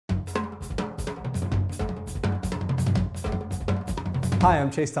Hi,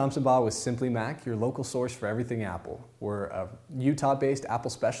 I'm Chase Thompson-Baugh with Simply Mac, your local source for everything Apple. We're a Utah-based Apple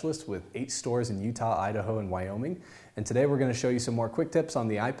specialist with 8 stores in Utah, Idaho, and Wyoming. And today we're going to show you some more quick tips on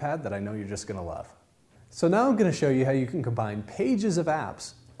the iPad that I know you're just going to love. So now I'm going to show you how you can combine pages of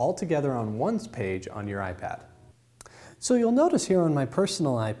apps all together on one page on your iPad. So you'll notice here on my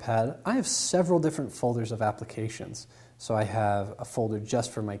personal iPad, I have several different folders of applications. So I have a folder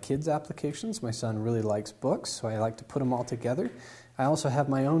just for my kids' applications. My son really likes books, so I like to put them all together. I also have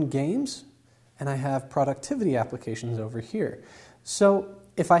my own games, and I have productivity applications over here. So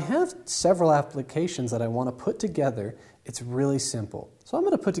if I have several applications that I want to put together, it's really simple. So I'm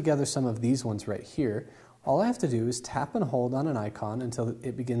going to put together some of these ones right here. All I have to do is tap and hold on an icon until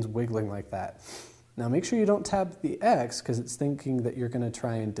it begins wiggling like that. Now make sure you don't tap the X because it's thinking that you're going to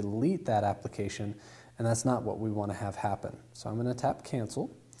try and delete that application, and that's not what we want to have happen. So I'm going to tap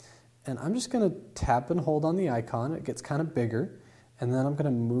cancel, and I'm just going to tap and hold on the icon. It gets kind of bigger, and then I'm going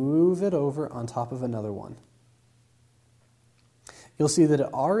to move it over on top of another one. You'll see that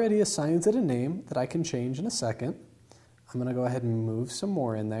it already assigns it a name that I can change in a second. I'm going to go ahead and move some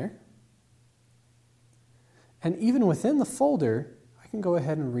more in there. And even within the folder, I can go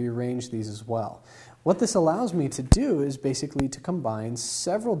ahead and rearrange these as well. What this allows me to do is basically to combine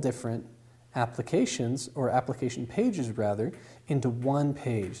several different applications, or application pages rather, into one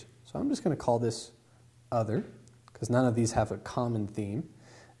page. So I'm just going to call this Other, because none of these have a common theme.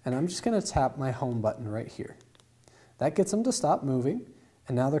 And I'm just going to tap my home button right here. That gets them to stop moving,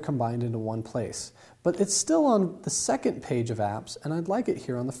 and now they're combined into one place. But it's still on the second page of apps, and I'd like it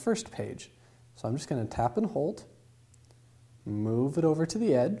here on the first page. So I'm just going to tap and hold, move it over to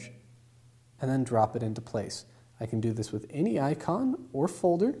the edge, and then drop it into place. I can do this with any icon or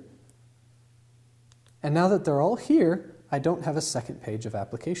folder. And now that they're all here, I don't have a second page of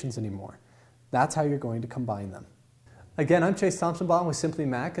applications anymore. That's how you're going to combine them. Again, I'm Chase Thompson-Baugh with Simply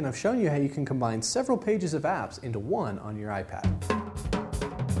Mac, and I've shown you how you can combine several pages of apps into one on your iPad.